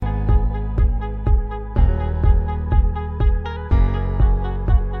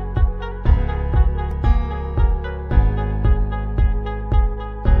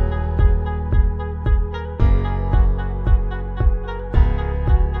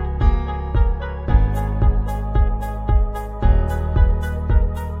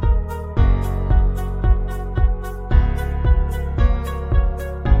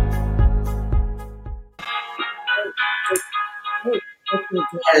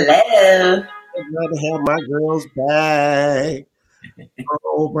Hello. I'm glad to have my girls back.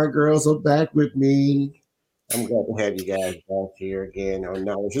 Oh, my girls are back with me. I'm glad to have you guys back here again on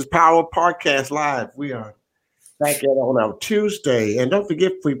Knowledge is Power Podcast Live. We are back at on our Tuesday. And don't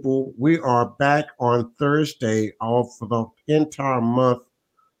forget, people, we are back on Thursday, all for the entire month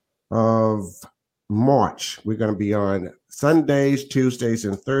of March. We're going to be on Sundays, Tuesdays,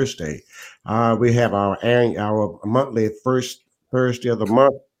 and Thursday. We have our monthly first Thursday of the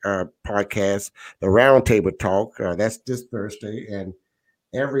month podcast, the Roundtable Talk. That's this Thursday, and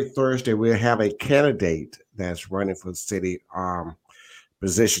every Thursday we'll have a candidate that's running for city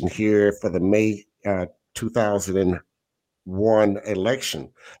position here for the May 2001 election,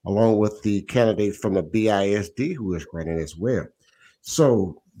 along with the candidate from the BISD who is running as well.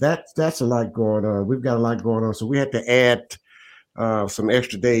 So that's a lot going on. We've got a lot going on, so we had to add some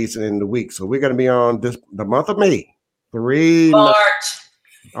extra days in the week. So we're going to be on the month of May. March.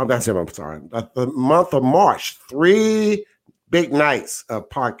 Oh, that's it. I'm sorry. The month of March, 3 big nights of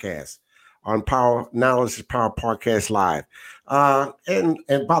podcasts on Knowledge is Power Podcast Live. And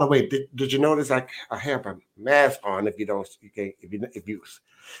by the way, did you notice I have a mask on? If you're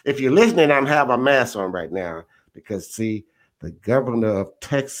listening, I'm have a mask on right now because see, the governor of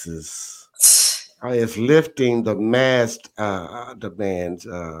Texas is lifting the mask demands.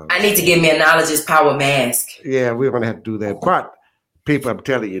 I need to get me a Knowledge is Power mask. Yeah, we're gonna have to do that, but. People, I'm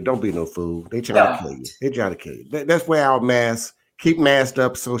telling you, don't be no fool. They trying to kill you. They trying to kill you. That's why our masks, keep masked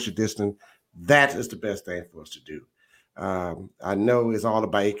up, social distance. That is the best thing for us to do. I know it's all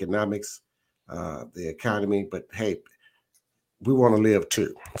about economics, the economy, but hey, we want to live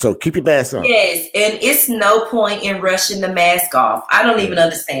too. So keep your mask on. Yes, and it's no point in rushing the mask off. I don't even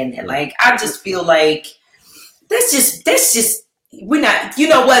understand that. Like, I just feel like that's just we're not. You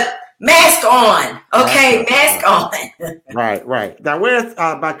know what? Mask on, okay? Mask on. Right. Now, where's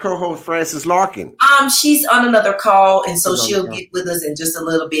my co-host Frances Larkin? She's on another call, and so she'll get with us in just a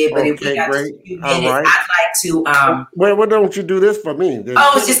little bit. But if we got just a few minutes, I'd like to. Well, don't you do this for me?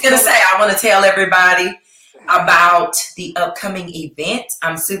 I was just gonna say, I want to tell everybody about the upcoming event.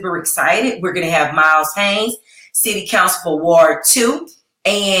 I'm super excited. We're gonna have Miles Haynes, City Council for Ward 2,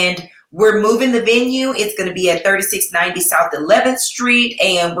 and we're moving the venue. It's going to be at 3690 South 11th Street,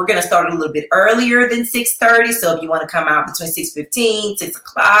 and we're going to start a little bit earlier than 6:30. So if you want to come out between 6:15, 6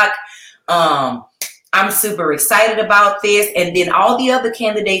 o'clock, I'm super excited about this. And then all the other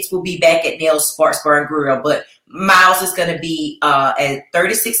candidates will be back at Nell's Sports Bar and Grill, but Miles is going to be at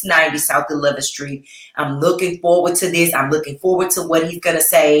 3690 South 11th Street. I'm looking forward to this. I'm looking forward to what he's going to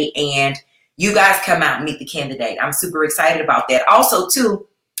say, and you guys come out and meet the candidate. I'm super excited about that. Also, too,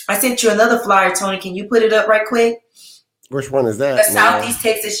 I sent you another flyer, Tony. Can you put it up right quick? Which one is that? The Southeast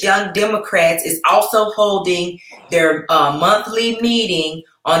Texas Young Democrats is also holding their monthly meeting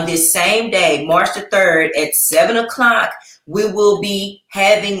on this same day, March the 3rd at 7 o'clock. We will be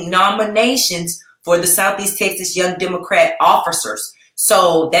having nominations for the Southeast Texas Young Democrat officers.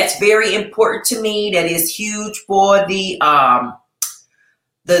 So that's very important to me. That is huge for the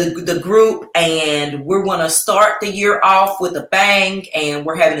group, and we're going to start the year off with a bang, and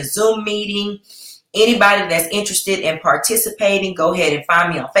we're having a Zoom meeting. Anybody that's interested in participating, go ahead and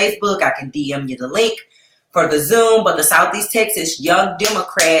find me on Facebook. I can DM you the link for the Zoom. But the Southeast Texas Young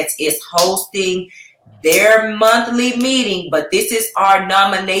Democrats is hosting their monthly meeting, but this is our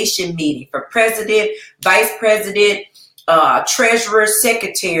nomination meeting for president, vice president, treasurer,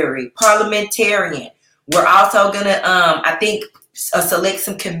 secretary, parliamentarian. We're also going to, I think, select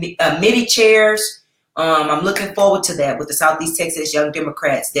some committee chairs. I'm looking forward to that with the Southeast Texas Young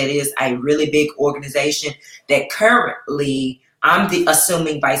Democrats. That is a really big organization that currently I'm the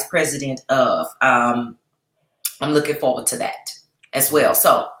assuming vice president of. I'm looking forward to that as well.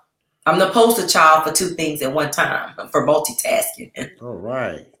 So I'm the poster child for two things at one time for multitasking. All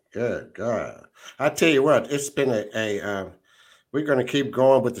right. Good God. I tell you what, it's been we're going to keep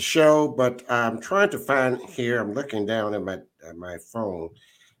going with the show, but I'm trying to find here. I'm looking down at my phone,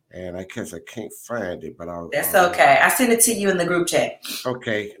 and I guess I can't find it. But that's okay. I sent it to you in the group chat.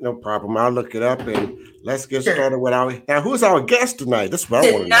 Okay, no problem. I'll look it up, and let's get started with now. Who's our guest tonight? This is what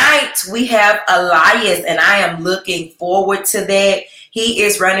tonight we have Elias, and I am looking forward to that. He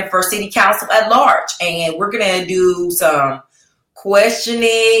is running for city council at large, and we're going to do some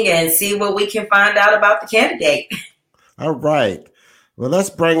questioning and see what we can find out about the candidate. All right. Well,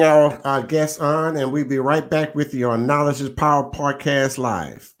 let's bring our guests on, and we'll be right back with you on Knowledge is Power Podcast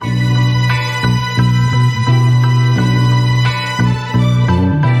Live.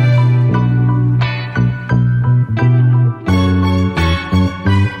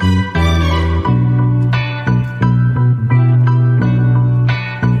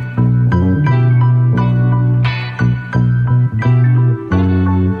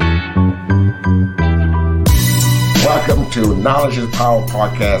 on Knowledge is Power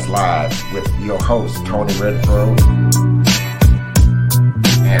Podcast Live with your host, Tony Redford,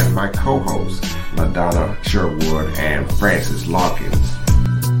 and my co-hosts, LaDonna Sherwood and Francis Larkins.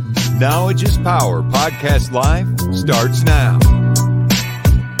 Knowledge is Power Podcast Live starts now.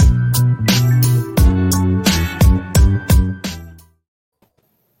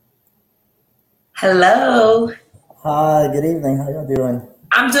 Hello. Hi, good evening. How y'all doing?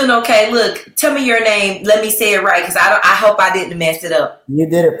 I'm doing okay. Look, tell me your name. Let me say it right because I hope I didn't mess it up. You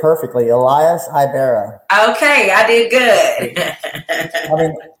did it perfectly. Elias Ibarra. Okay, I did good. I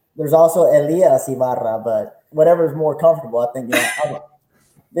mean, there's also Elias Ibarra, but whatever's more comfortable. I think, I've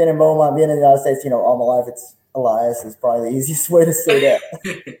been in Beaumont, being in the United States, all my life, it's Elias is probably the easiest way to say that.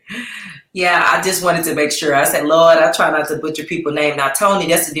 Yeah, I just wanted to make sure. I said, Lord, I try not to butcher people's name. Now, Tony,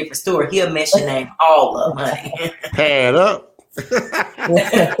 that's a different story. He'll mess your name all up, honey. Pad up.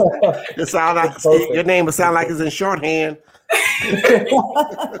 It sound like your name will sound like it's in shorthand.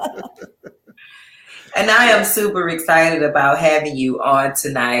 And I am super excited about having you on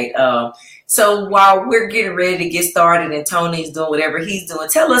tonight. So while we're getting ready to get started and Tony's doing whatever he's doing,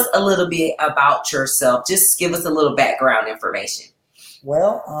 tell us a little bit about yourself. Just give us a little background information.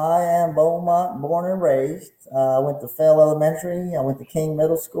 Well, I am Beaumont, born and raised. I went to Fell Elementary. I went to King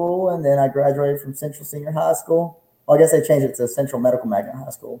Middle School, and then I graduated from Central Senior High School. Well, I guess they changed it to Central Medical Magnet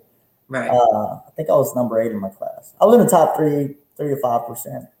High School. Right. I think I was number 8 in my class. I was in the top 3 to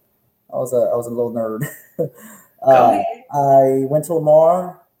 5%. I was a little nerd. I went to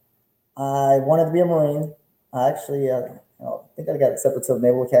Lamar. I wanted to be a Marine. I actually, I think I got accepted to the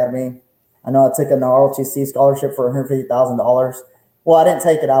Naval Academy. I know I took an ROTC scholarship for $150,000. Well, I didn't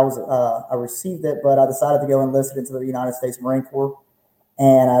take it. I received it, but I decided to go enlisted into the United States Marine Corps.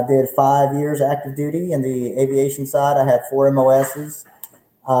 And I did 5 years active duty in the aviation side. I had 4 MOSs.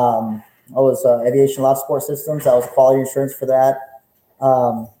 I was aviation life support systems. I was quality assurance for that.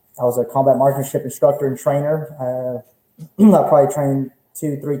 I was a combat marksmanship instructor and trainer. I probably trained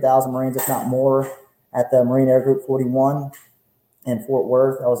 2,000-3,000 Marines, if not more, at the Marine Air Group 41 in Fort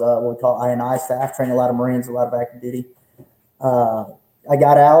Worth. I was what we call INI staff, training a lot of Marines, a lot of active duty. I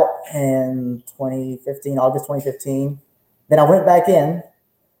got out in August 2015. Then I went back in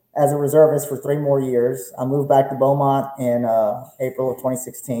as a reservist for 3 more years. I moved back to Beaumont in April of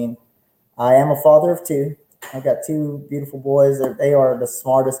 2016. I am a father of 2. I've got 2 beautiful boys. They are the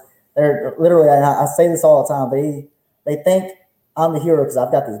smartest. They're literally, I say this all the time, they think I'm the hero because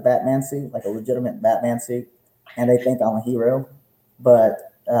I've got this Batman suit, like a legitimate Batman suit, and they think I'm a hero.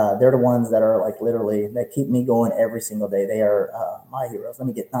 But they're the ones that are like literally, they keep me going every single day. They are my heroes. Let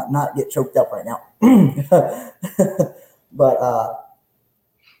me not get choked up right now. But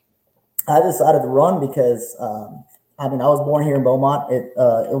I decided to run because I was born here in Beaumont. It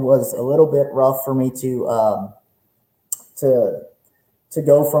was a little bit rough for me to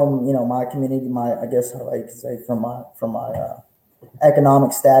go from my community, I guess I could say from my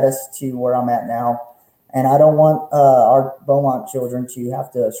economic status to where I'm at now. And I don't want our Beaumont children to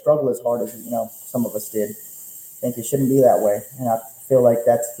have to struggle as hard as some of us did. I think it shouldn't be that way. And I feel like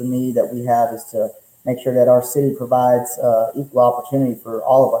that's the need that we have, is to make sure that our city provides equal opportunity for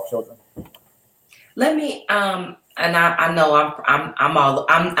all of our children. Let me and I know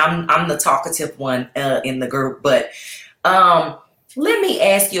I'm the talkative one in the group, but let me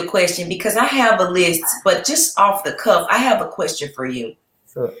ask you a question, because I have a list, but just off the cuff, I have a question for you.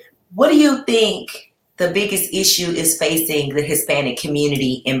 Sure. What do you think the biggest issue is facing the Hispanic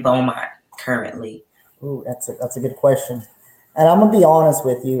community in Beaumont currently? Ooh, that's a good question. And I'm going to be honest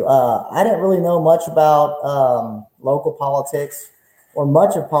with you. I didn't really know much about local politics or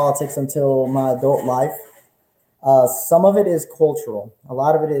much of politics until my adult life. Some of it is cultural. A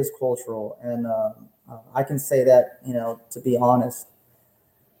lot of it is cultural. And I can say that, to be honest,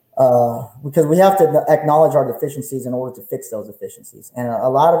 because we have to acknowledge our deficiencies in order to fix those deficiencies. And a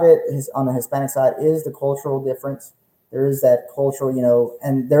lot of it is on the Hispanic side is the cultural difference. There is that cultural,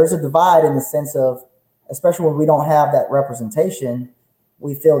 and there's a divide in the sense of, especially when we don't have that representation,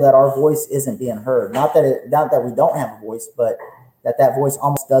 we feel that our voice isn't being heard. Not that we don't have a voice, but that voice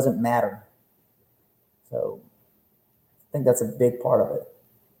almost doesn't matter. So I think that's a big part of it.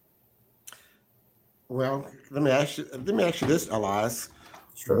 Well, let me ask you this, Elias.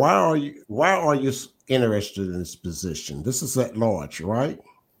 Sure. Why are you interested in this position? This is at large, right?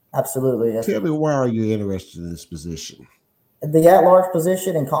 Absolutely. Yes. Tell me, why are you interested in this position? The at-large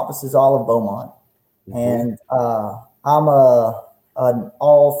position encompasses all of Beaumont. Mm-hmm. And I'm an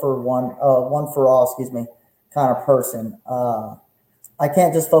all for one for all, kind of person. I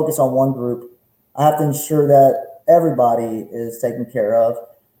can't just focus on one group. I have to ensure that everybody is taken care of.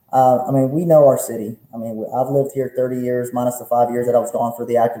 I mean, we know our city. I mean, I've lived here 30 years minus the 5 years that I was gone for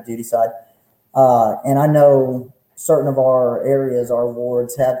the active duty side. And I know certain of our areas, our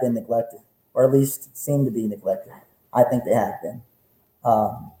wards have been neglected, or at least seem to be neglected. I think they have been.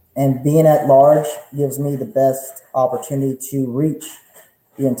 And being at large gives me the best opportunity to reach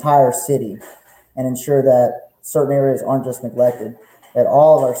the entire city and ensure that certain areas aren't just neglected, that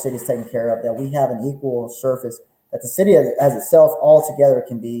all of our cities taken care of, that we have an equal surface, that the city as itself all together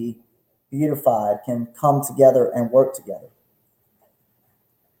can be beautified, can come together and work together.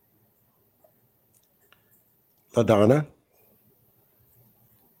 LaDonna?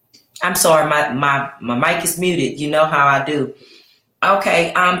 I'm sorry, my mic is muted. You know how I do.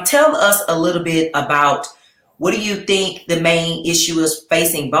 Okay, tell us a little bit about what do you think the main issue is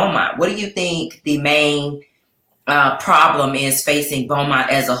facing Beaumont? What do you think the main problem is facing Beaumont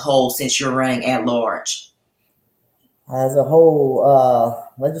as a whole since you're running at large? As a whole,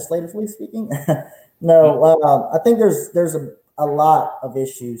 legislatively speaking, no, I think there's a lot of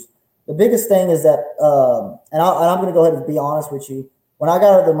issues. The biggest thing is that, and I'm going to go ahead and be honest with you. When I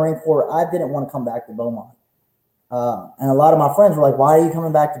got out of the Marine Corps, I didn't want to come back to Beaumont. And a lot of my friends were like, why are you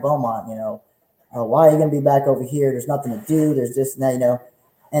coming back to Beaumont? Why are you going to be back over here? There's nothing to do. There's this and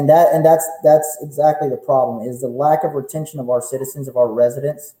that, and that's exactly the problem, is the lack of retention of our citizens, of our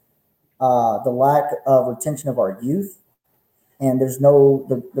residents, the lack of retention of our youth. And there's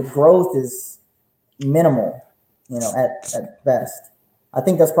the growth is minimal, at best. I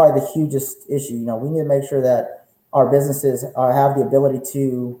think that's probably the hugest issue. We need to make sure that our businesses have the ability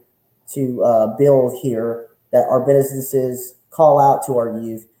to build here, that our businesses call out to our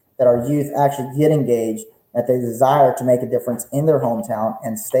youth, that our youth actually get engaged, that they desire to make a difference in their hometown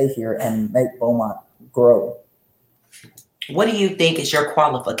and stay here and make Beaumont grow. What do you think is your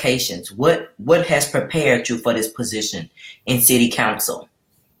qualifications? What has prepared you for this position in city council?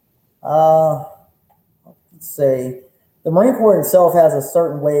 Let's say the Marine Corps itself has a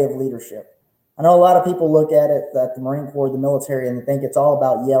certain way of leadership. I know a lot of people look at it, at the Marine Corps, the military, and think it's all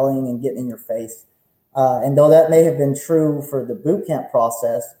about yelling and getting in your face. And though that may have been true for the boot camp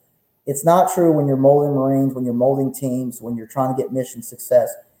process, it's not true when you're molding Marines, when you're molding teams, when you're trying to get mission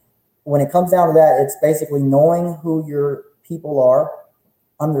success. When it comes down to that, it's basically knowing who your people are,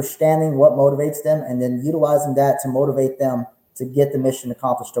 understanding what motivates them, and then utilizing that to motivate them to get the mission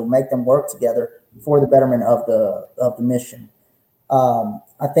accomplished, to make them work together for the betterment of the mission.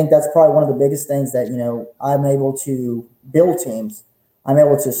 I think that's probably one of the biggest things that, I'm able to build teams. I'm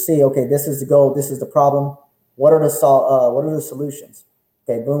able to see, okay, this is the goal, this is the problem. What are the solutions?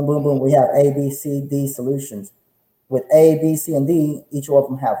 Okay, boom, boom, boom. We have A, B, C, D solutions. With A, B, C, and D, each one of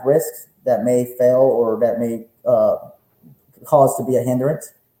them have risks that may fail or that may cause to be a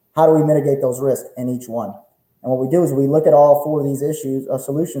hindrance. How do we mitigate those risks in each one? And what we do is we look at all four of these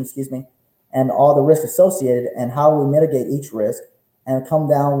solutions, and all the risks associated, and how we mitigate each risk, and come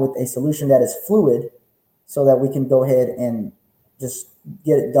down with a solution that is fluid so that we can go ahead and just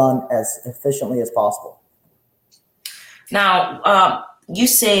get it done as efficiently as possible. Now, you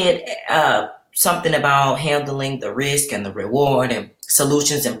said something about handling the risk and the reward and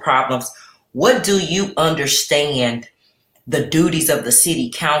solutions and problems. What do you understand the duties of the city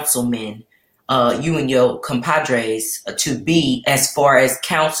councilmen, you and your compadres, to be as far as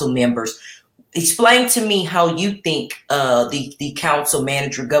council members? Explain to me how you think the council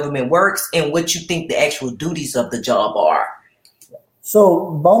manager government works and what you think the actual duties of the job are.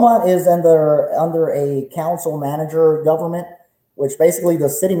 So Beaumont is under a council manager government, which basically the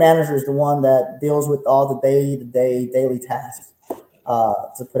city manager is the one that deals with all the day-to-day daily tasks.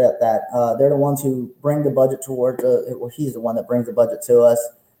 To put it at that, they're the ones who bring the budget toward. He's the one that brings the budget to us.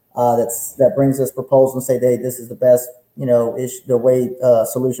 That brings us proposals and say, hey, this is the best, the way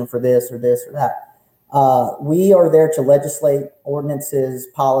solution for this or that. We are there to legislate ordinances,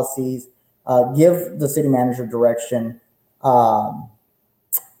 policies, give the city manager direction.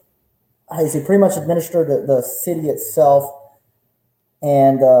 I say pretty much administer the city itself.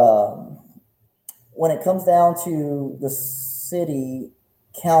 And when it comes down to the city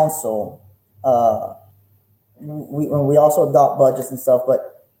council, we also adopt budgets and stuff,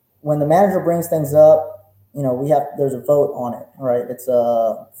 but when the manager brings things up, there's a vote on it, right? It's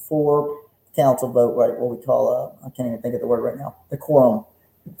a 4 council vote, right? What we call I can't even think of the word right now. The quorum.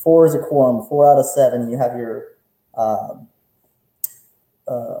 4 is a quorum. 4 out of 7. You have your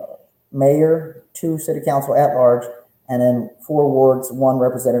mayor, 2 city council at large, and then 4 wards, 1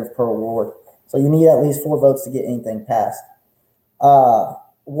 representative per ward. So you need at least 4 votes to get anything passed.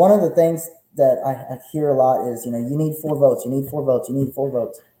 One of the things that I hear a lot is, you need 4 votes. You need 4 votes. You need 4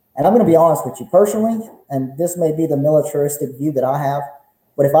 votes. And I'm going to be honest with you personally, and this may be the militaristic view that I have,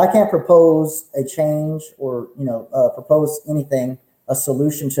 But if I can't propose a change or, propose anything, a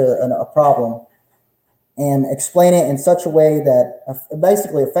solution to a problem, and explain it in such a way that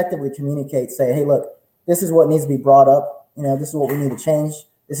basically effectively communicates, say, hey, look, this is what needs to be brought up. This is what we need to change.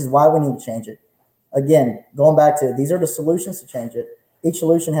 This is why we need to change it. Again, going back to these are the solutions to change it. Each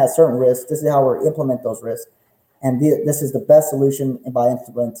solution has certain risks. This is how we implement those risks. And this is the best solution by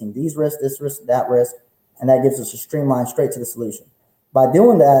implementing these risks, this risk, that risk. And that gives us a streamline straight to the solution. By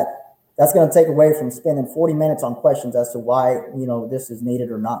doing that, that's going to take away from spending 40 minutes on questions as to why, this is needed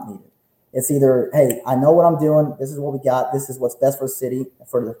or not needed. It's either, hey, I know what I'm doing. This is what we got. This is what's best for the city,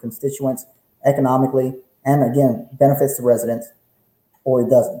 for the constituents, economically, and again, benefits to residents, or it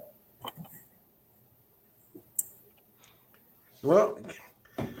doesn't. Well,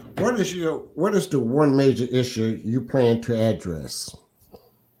 what is the one major issue you plan to address?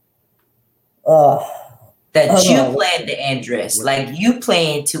 That you plan to address, like you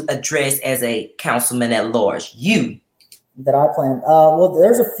plan to address as a councilman at large. That I plan. Well,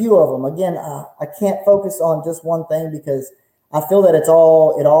 there's a few of them. Again, I can't focus on just one thing because I feel that it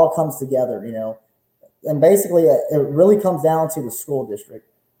all comes together, And basically, it really comes down to the school district.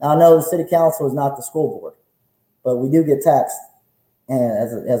 Now, I know the city council is not the school board, but we do get taxed. And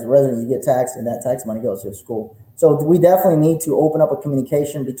as a resident, you get taxed, and that tax money goes to the school. So we definitely need to open up a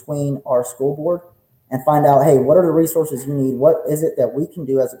communication between our school board and find out, hey, what are the resources you need? What is it that we can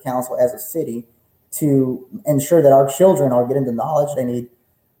do as a council, as a city, to ensure that our children are getting the knowledge they need?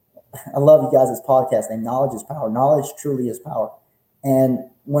 I love you guys' podcast name, Knowledge is Power. Knowledge truly is power. And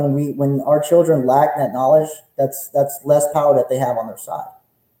when our children lack that knowledge, that's less power that they have on their side.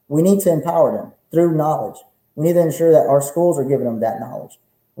 We need to empower them through knowledge. We need to ensure that our schools are giving them that knowledge.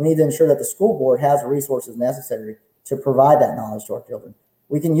 We need to ensure that the school board has the resources necessary to provide that knowledge to our children.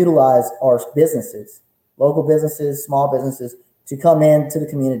 We can utilize our businesses, local businesses, small businesses, to come into the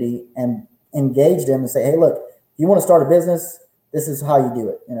community and engage them and say, hey, look, if you want to start a business, this is how you do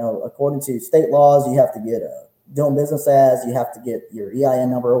it. According to state laws, you have to get doing business as, you have to get your EIN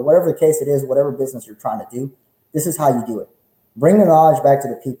number, or whatever the case it is, whatever business you're trying to do. This is how you do it. Bring the knowledge back to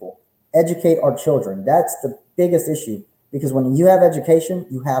the people. Educate our children. That's the biggest issue, because when you have education,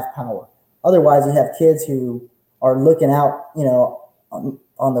 you have power. Otherwise, you have kids who are looking out,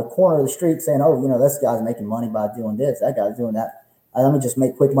 on the corner of the street saying, oh, this guy's making money by doing this. That guy's doing that. Let me just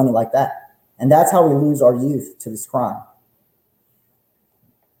make quick money like that. And that's how we lose our youth to this crime.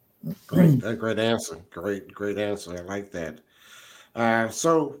 Great answer. Great answer. I like that. I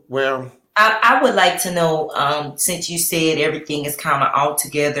would like to know, since you said everything is kind of all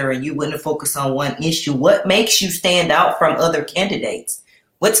together and you wouldn't focus on one issue, what makes you stand out from other candidates?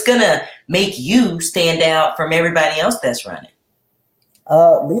 What's going to make you stand out from everybody else that's running?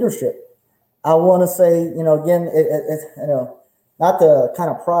 Leadership. I want to say, again, it's not to kind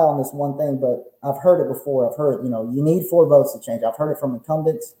of pry on this one thing, but I've heard it before. I've heard, you need 4 votes to change. I've heard it from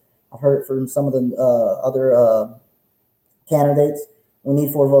incumbents. I've heard it from some of the other candidates. We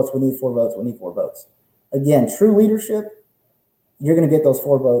need 4 votes. We need 4 votes. We need 4 votes. Again, true leadership, you're going to get those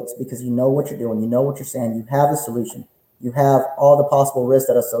 4 votes because you know what you're doing. You know what you're saying. You have the solution. You have all the possible risks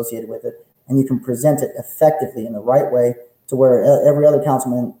that are associated with it, and you can present it effectively in the right way to where every other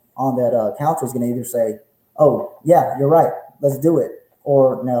councilman on that council is going to either say, oh, yeah, you're right, let's do it,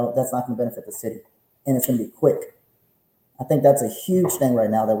 or no, that's not going to benefit the city, and it's going to be quick. I think that's a huge thing right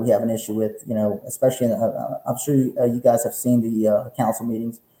now that we have an issue with, especially I'm sure you guys have seen the council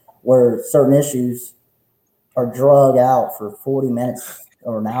meetings where certain issues are drug out for 40 minutes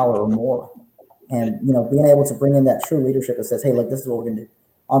or an hour or more. And, being able to bring in that true leadership that says, hey, look, this is what we're going to do.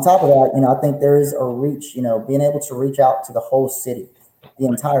 On top of that, I think there is a reach, being able to reach out to the whole city, the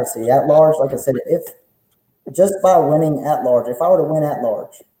entire city at large. Like I said, if just by winning at large, if I were to win at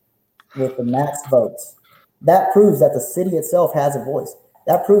large with the max votes, that proves that the city itself has a voice.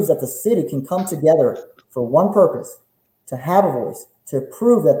 That proves that the city can come together for one purpose, to have a voice, to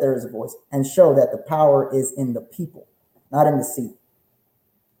prove that there is a voice and show that the power is in the people, not in the seat.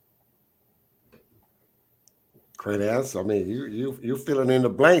 Great answer. I mean, you filling in the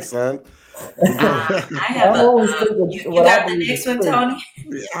blanks, son. You got the next one, Tony?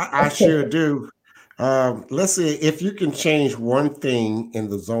 I sure do. Let's see, if you can change one thing in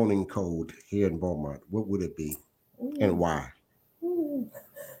the zoning code here in Beaumont, what would it be and why?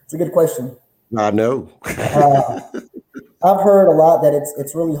 It's a good question. I know. I've heard a lot that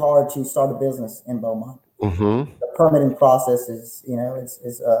it's really hard to start a business in Beaumont. Mm-hmm. The permitting process is,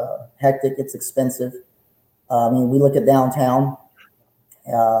 is hectic. It's expensive. We look at downtown.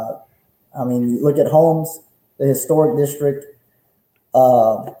 You look at Holmes, the historic district.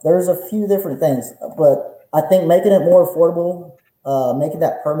 There's a few different things, but I think making it more affordable making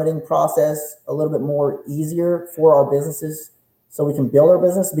that permitting process a little bit more easier for our businesses, so we can build our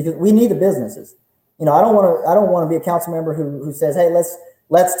business, because we need the businesses. You know, I don't want to be a council member who says, hey,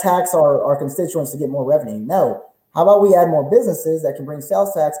 let's tax our constituents to get more revenue. No, how about we add more businesses that can bring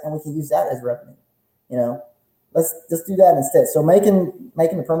sales tax, and we can use that as revenue? You know, let's just do that instead. So making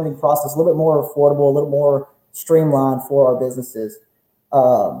the permitting process a little bit more affordable, a little more streamlined for our businesses.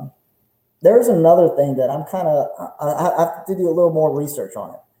 There's another thing that I have to do a little more research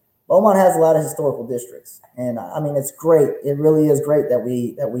on it. Beaumont has a lot of historical districts, and I mean, it's great. It really is great that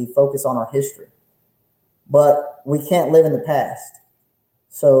we focus on our history, but we can't live in the past.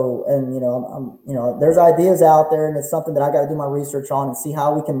 So, and there's ideas out there, and it's something that I got to do my research on and see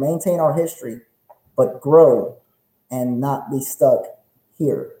how we can maintain our history, but grow and not be stuck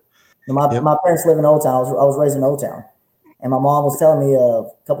here. My parents live in Old Town. I was raised in Old Town, and my mom was telling me a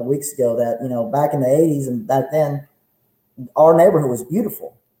couple of weeks ago that back in the 80s and back then, our neighborhood was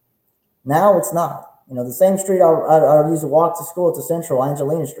beautiful. Now it's not. The same street I used to walk to school to Central,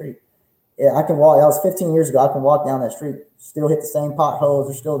 Angelina Street. Yeah, I can walk. That was 15 years ago. I can walk down that street, still hit the same potholes.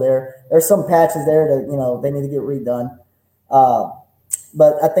 They're still there. There's some patches there that they need to get redone.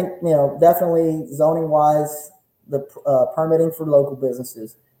 But I think definitely zoning wise, the permitting for local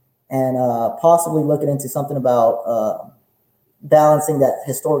businesses, and possibly looking into something about balancing that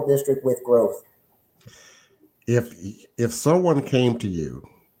historic district with growth. If someone came to you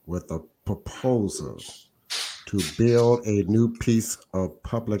with a proposal to build a new piece of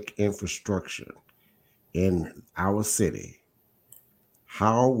public infrastructure in our city,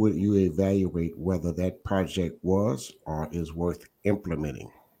 how would you evaluate whether that project was or is worth implementing?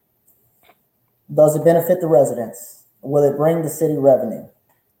 Does it benefit the residents? Will it bring the city revenue?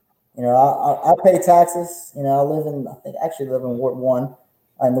 I pay taxes. I live in Ward 1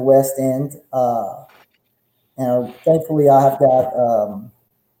 in the West End. Thankfully I have got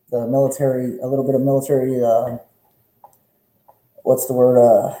the military, a little bit of military,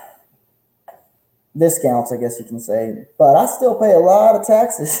 discounts, I guess you can say, but I still pay a lot of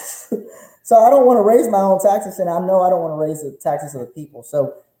taxes. So I don't want to raise my own taxes, and I know I don't want to raise the taxes of the people.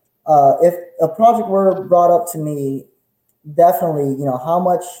 So if a project were brought up to me, definitely, how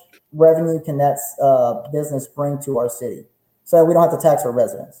much revenue can that business bring to our city, so that we don't have to tax our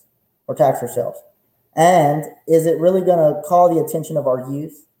residents or tax ourselves? And is it really going to call the attention of our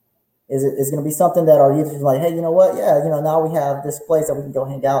youth? Is it going to be something that our youth is like, hey, you know what? Yeah, now we have this place that we can go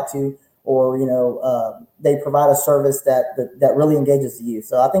hang out to, or they provide a service that really engages the youth.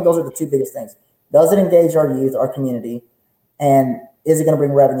 So I think those are the two biggest things. Does it engage our youth, our community, and is it going to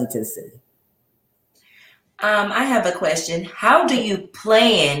bring revenue to the city? I have a question. How do you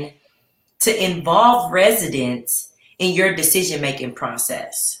plan to involve residents in your decision-making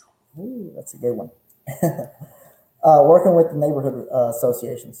process? Ooh, that's a good one. Working with the neighborhood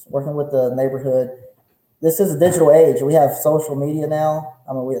associations, working with the neighborhood. This is a digital age. We have social media now.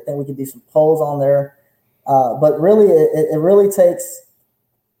 I mean, I think we could do some polls on there. But really, it really takes.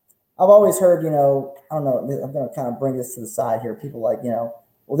 I've always heard, I don't know. I'm going to kind of bring this to the side here. People like,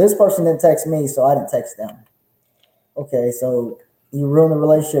 well, this person didn't text me, so I didn't text them. Okay, so you ruin the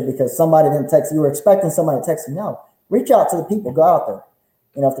relationship because somebody didn't text you. You were expecting somebody to text you. No, reach out to the people. Go out there.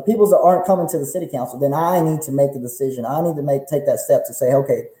 If the people aren't coming to the city council, then I need to make the decision. I need to take that step to say,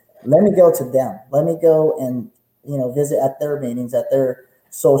 okay, let me go to them. Let me go and visit at their meetings, at their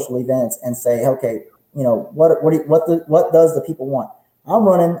social events, and say, okay, what does the people want? I'm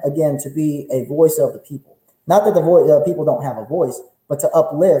running again to be a voice of the people. Not that the people don't have a voice, but to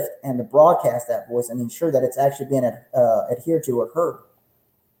uplift and to broadcast that voice and ensure that it's actually being adhered to or heard.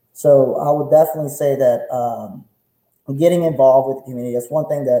 So I would definitely say that getting involved with the community, that's one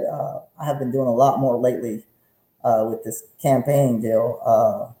thing that I have been doing a lot more lately with this campaign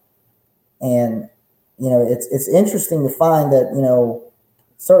deal. And it's interesting to find that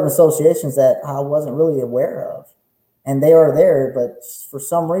certain associations that I wasn't really aware of, and they are there, but for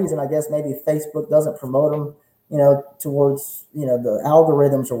some reason, I guess maybe Facebook doesn't promote them, towards the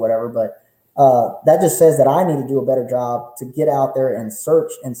algorithms or whatever. But that just says that I need to do a better job to get out there and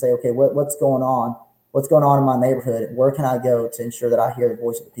search and say, okay, what's going on? What's going on in my neighborhood? Where can I go to ensure that I hear the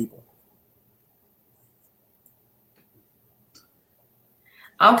voice of the people?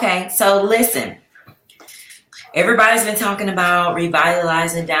 Okay, so listen. Everybody's been talking about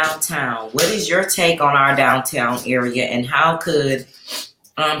revitalizing downtown. What is your take on our downtown area, and how could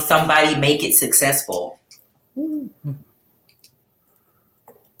somebody make it successful?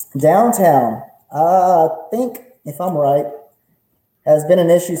 Downtown, I think, if I'm right, has been an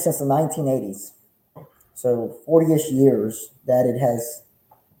issue since the 1980s. So 40-ish years that it has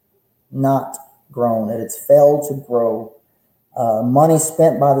not grown, that it's failed to grow. money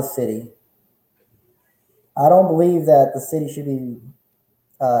spent by the city. I don't believe that the city should be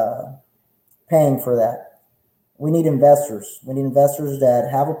paying for that. We need investors. We need investors that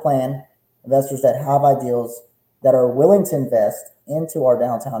have a plan, investors that have ideals, that are willing to invest into our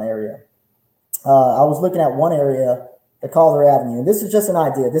downtown area. I was looking at one area, the Calder Avenue. And this is just an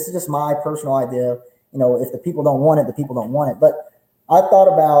idea. This is just my personal idea. You know, if the people don't want it, the people don't want it. But I thought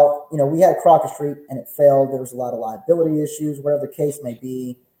about, you know, we had Crockett Street and it failed. There was a lot of liability issues, whatever the case may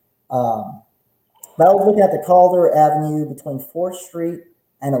be. But I was looking at the Calder Avenue between 4th Street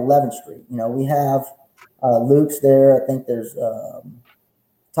and 11th Street. You know, we have Luke's there. I think there's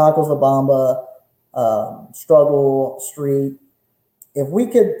Tacos La Bamba, Struggle Street. If we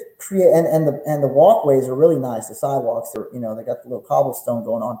could create, and the walkways are really nice. The sidewalks are, you know, they got the little cobblestone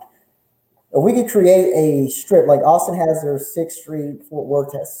going on. If we could create a strip like Austin has their 6th Street, Fort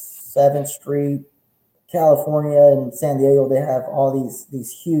Worth has 7th Street, California and San Diego, they have all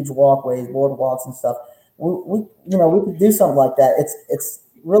these huge walkways, boardwalks and stuff. We could do something like that. It's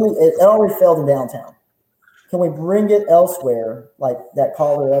really, it already failed in downtown. Can we bring it elsewhere, like that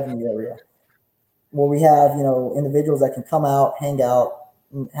Calder Avenue area, where we have, you know, individuals that can come out, hang out,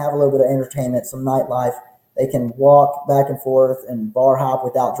 and have a little bit of entertainment, some nightlife. They can walk back and forth and bar hop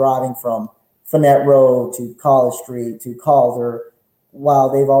without driving from Fournette Road to College Street to Calder while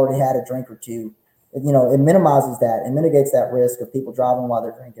they've already had a drink or two. You know, it minimizes that. It mitigates that risk of people driving while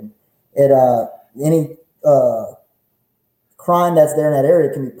they're drinking. Any crime that's there in that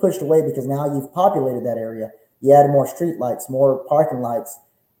area can be pushed away because now you've populated that area. You added more street lights, more parking lights.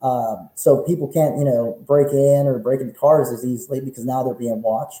 So people can't, you know, break in or break into cars as easily because now they're being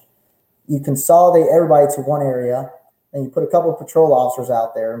watched. You consolidate everybody to one area, and you put a couple of patrol officers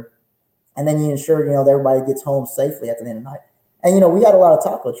out there, and then you ensure, you know, that everybody gets home safely at the end of the night. And, you know, we got a lot of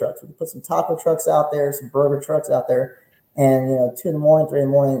taco trucks. We can put some taco trucks out there, some burger trucks out there, and, you know, 2 in the morning, 3 in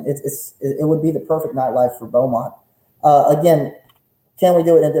the morning, it would be the perfect nightlife for Beaumont. Again, can we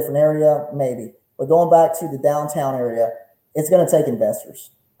do it in a different area? Maybe. But going back to the downtown area, it's going to take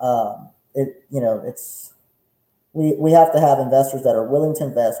investors. We have to have investors that are willing to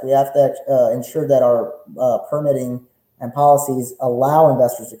invest. We have to ensure that our permitting and policies allow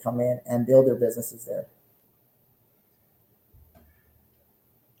investors to come in and build their businesses there.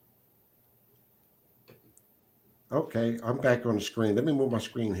 Okay, I'm back on the screen. Let me move my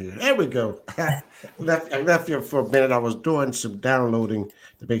screen here. There we go. I left here for a minute. I was doing some downloading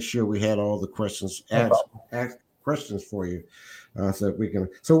to make sure we had all the questions asked questions for you, so that we can.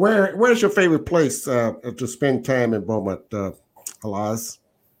 So where's your favorite place to spend time in Beaumont, Alaz?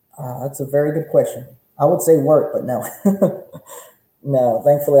 That's a very good question. I would say work, but no, no.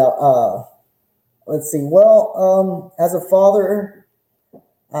 Thankfully, let's see. Well, as a father,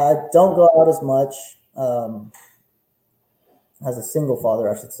 I don't go out as much. As a single father,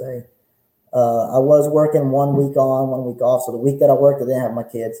 I should say. I was working 1 week on, 1 week off. So the week that I worked, I didn't have my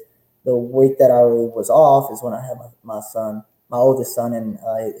kids. The week that I was off is when I had my son, my oldest son, and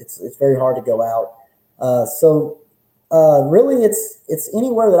it's very hard to go out. Really, it's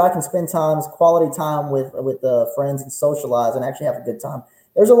anywhere that I can spend quality time with friends and socialize and actually have a good time.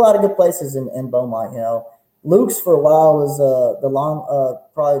 There's a lot of good places in Beaumont. You know, Luke's for a while was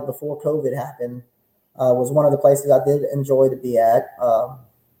probably before COVID happened. Was one of the places I did enjoy to be at.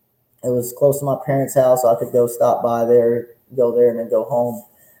 It was close to my parents' house, so I could stop by there, go there, and then go home.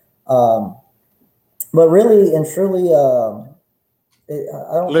 But really and truly, I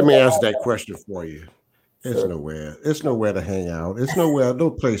don't. Let me answer that question for you. It's nowhere. It's nowhere to hang out. It's nowhere.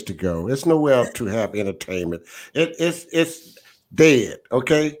 No place to go. It's nowhere to have entertainment. It's dead.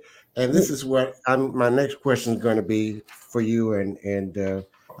 Okay. And this is what my next question is going to be for you, and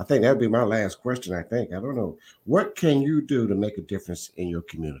I think that'd be my last question. I don't know. What can you do to make a difference in your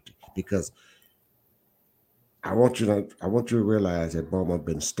community? Because I want you to realize that Beaumont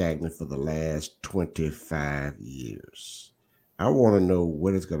been stagnant for the last 25 years. I want to know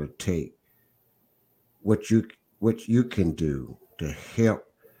what it's going to take, what you can do to help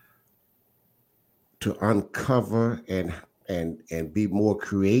to uncover and be more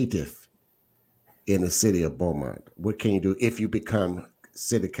creative in the city of Beaumont. What can you do if you become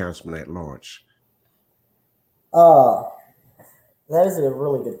city councilman at large? That is a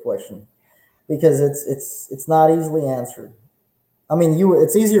really good question because it's not easily answered. I mean,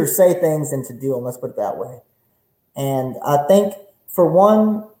 it's easier to say things than to do them. Let's put it that way. And I think for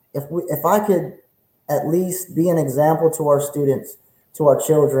one, if I could at least be an example to our students, to our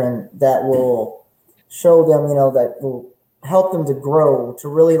children, that will show them, you know, that will help them to grow, to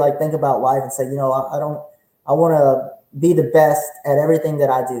really like think about life and say, you know, I want to be the best at everything that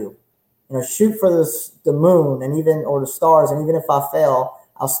I do. shoot for the moon and or the stars. And even if I fail,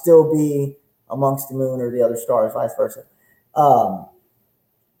 I'll still be amongst the moon or the other stars, vice versa.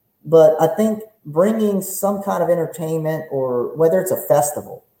 But I think bringing some kind of entertainment, or whether it's a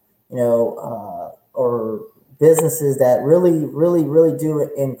festival, or businesses that really, really, really do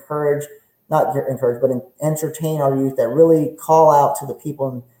not encourage, but entertain our youth, that really call out to the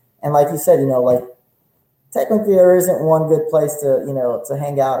people. And like you said, technically there isn't one good place to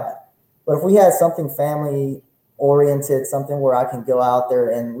hang out at. But if we had something family oriented, something where I can go out there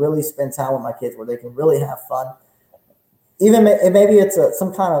and really spend time with my kids, where they can really have fun, even maybe it's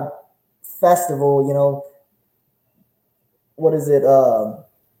some kind of festival, what is it?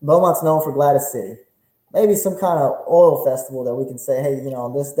 Beaumont's known for Gladys City. Maybe some kind of oil festival that we can say, hey,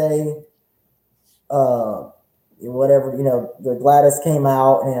 on this day, whatever, the Gladys came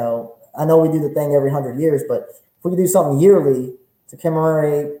out, I know we do the thing every 100 years, but if we could do something yearly to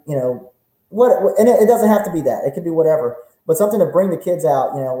commemorate, and it doesn't have to be that. It could be whatever, but something to bring the kids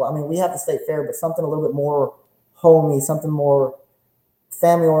out, we have the state fair, but something a little bit more homey, something more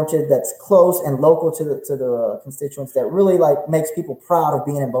family oriented, that's close and local to the constituents, that really makes people proud of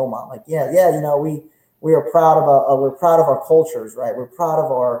being in Beaumont. We are proud of we're proud of our cultures, right? We're proud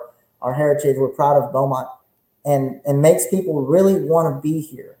of our heritage. We're proud of Beaumont, and makes people really want to be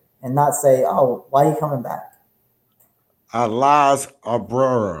here and not say, oh, why are you coming back? Elias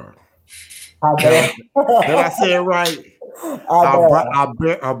Abrera. Did I say it right?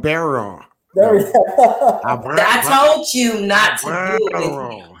 Abrera. There we go. I told you not to do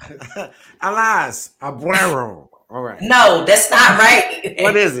it. Elias Abrera. All right. No, that's not right.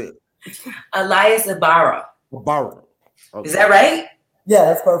 What is it? Elias Ibarra. Ibarra. Okay. Is that right? Yeah,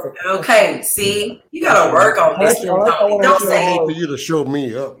 that's perfect. Okay, see, you gotta work on this. Don't say for you to show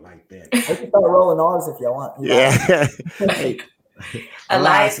me up like that. I can start rolling R's if y'all want. Yeah. Hey.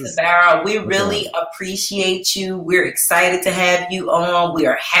 Elias Ibarra, we really appreciate you. We're excited to have you on. We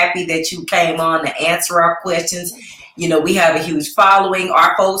are happy that you came on to answer our questions. We have a huge following.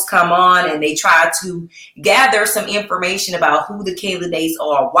 Our folks come on and they try to gather some information about who the candidates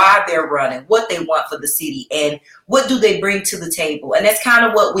are, why they're running, what they want for the city, and what do they bring to the table. And that's kind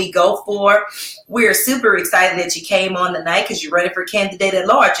of what we go for. We're super excited that you came on tonight because you're running for candidate at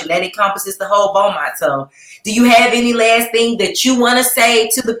large, and that encompasses the whole Beaumont. So do you have any last thing that you want to say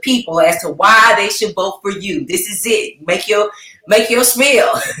to the people as to why they should vote for you? This is it. Make your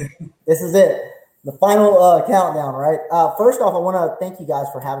spiel. This is it. The final countdown, right? First off, I want to thank you guys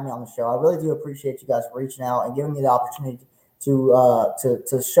for having me on the show. I really do appreciate you guys reaching out and giving me the opportunity to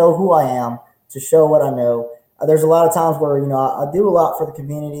show who I am, to show what I know. There's a lot of times where, I do a lot for the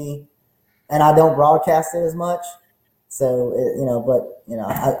community and I don't broadcast it as much. So,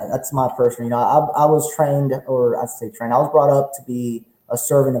 that's my person. I was trained, or I say trained, I was brought up to be a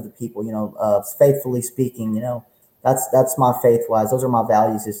servant of the people, faithfully speaking, that's my faith wise. Those are my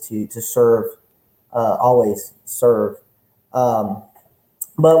values, is to serve. Always serve.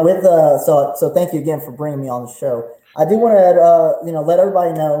 But with so thank you again for bringing me on the show. I do want to let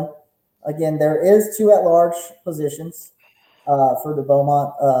everybody know again, there is 2 at-large positions for the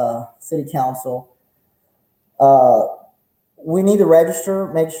Beaumont City Council. We need to register.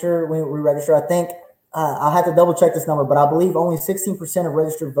 Make sure we register. I think I'll have to double check this number, but I believe only 16% of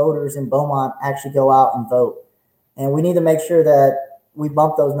registered voters in Beaumont actually go out and vote, and we need to make sure that we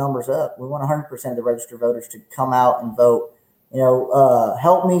bump those numbers up. We want 100% of the registered voters to come out and vote.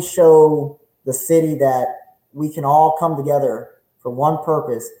 Help me show the city that we can all come together for one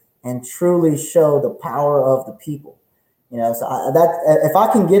purpose and truly show the power of the people. So if I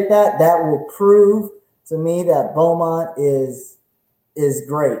can get that, that will prove to me that Beaumont is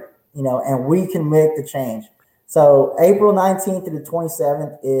great, and we can make the change. So April 19th to the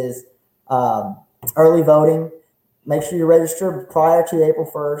 27th is early voting. Make sure you register prior to April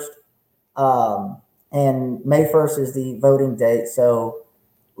 1st. And May 1st is the voting date. So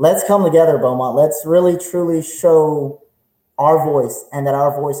let's come together, Beaumont. Let's really, truly show our voice, and that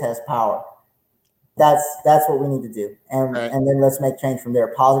our voice has power. That's what we need to do. And then let's make change from there.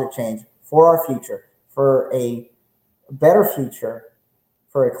 Positive change for our future, for a better future,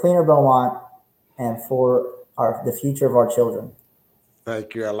 for a cleaner Beaumont, and for the future of our children.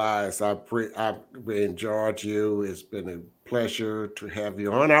 Thank you, Elias. I've enjoyed you. It's been a pleasure to have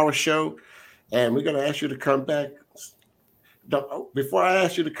you on our show. And we're going to ask you to come back. Before I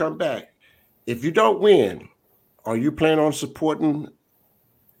ask you to come back, if you don't win, are you planning on supporting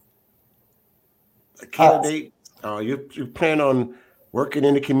a candidate? You plan on working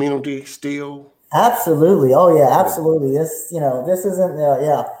in the community still? Absolutely. Oh, yeah, absolutely. This isn't,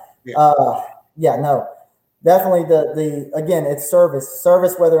 no. definitely again, it's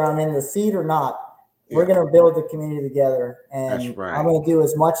service, whether I'm in the seat or not. Yeah. We're going to build the community together, and that's right. I'm going to do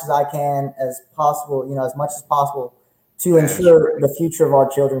as much as I can as possible, as much as possible to ensure the future of our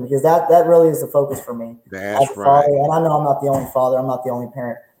children, because that really is the focus for me. That's right. Father, and I know I'm not the only father. I'm not the only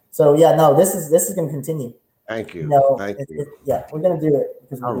parent. So yeah, no, this is going to continue. Thank you. Thank you. Yeah, we're going to do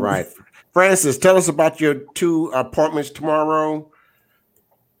it. All right. Francis, tell us about your 2 appointments tomorrow.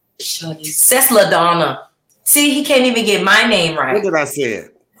 That's LaDonna. See, he can't even get my name right. What did I say?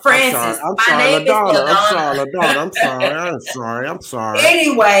 Francis. I'm sorry, LaDonna. I'm sorry.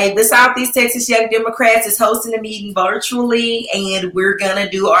 Anyway, the Southeast Texas Young Democrats is hosting a meeting virtually, and we're going to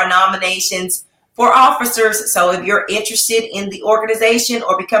do our nominations for officers. So if you're interested in the organization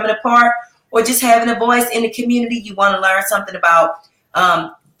or becoming a part or just having a voice in the community, you want to learn something about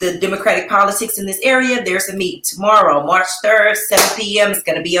the Democratic politics in this area, there's a meeting tomorrow, March 3rd, 7 p.m. It's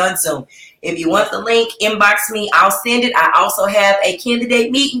going to be on Zoom. If you want the link, inbox me. I'll send it. I also have a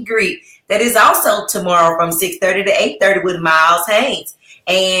candidate meet and greet that is also tomorrow from 6:30 to 8:30 with Miles Haynes.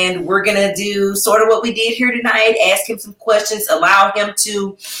 And we're going to do sort of what we did here tonight, ask him some questions, allow him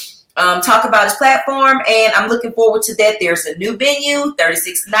to talk about his platform. And I'm looking forward to that. There's a new venue,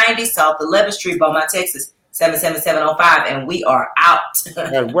 3690 South 11th Street, Beaumont, Texas, 77705. And we are out.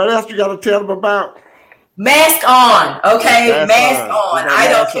 And what else you got to tell them about? Mask on, okay? Mask on. I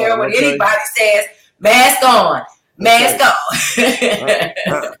don't care what anybody says. Mask on. Mask on.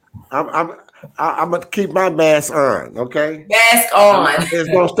 I'm going to keep my mask on, okay? Mask on. It's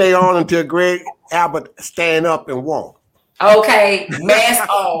going to stay on until Greg Abbott stand up and walk. Okay, mask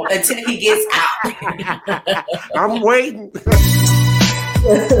on until he gets out. I'm waiting.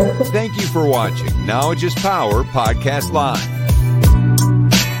 Thank you for watching Knowledge is Power Podcast Live.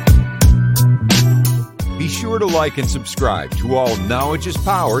 Be sure to like and subscribe to all Knowledge is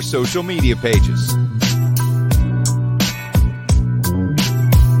Power social media pages.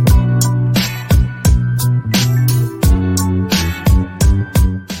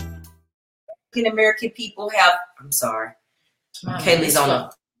 American people have, I'm sorry, Kaylee's on a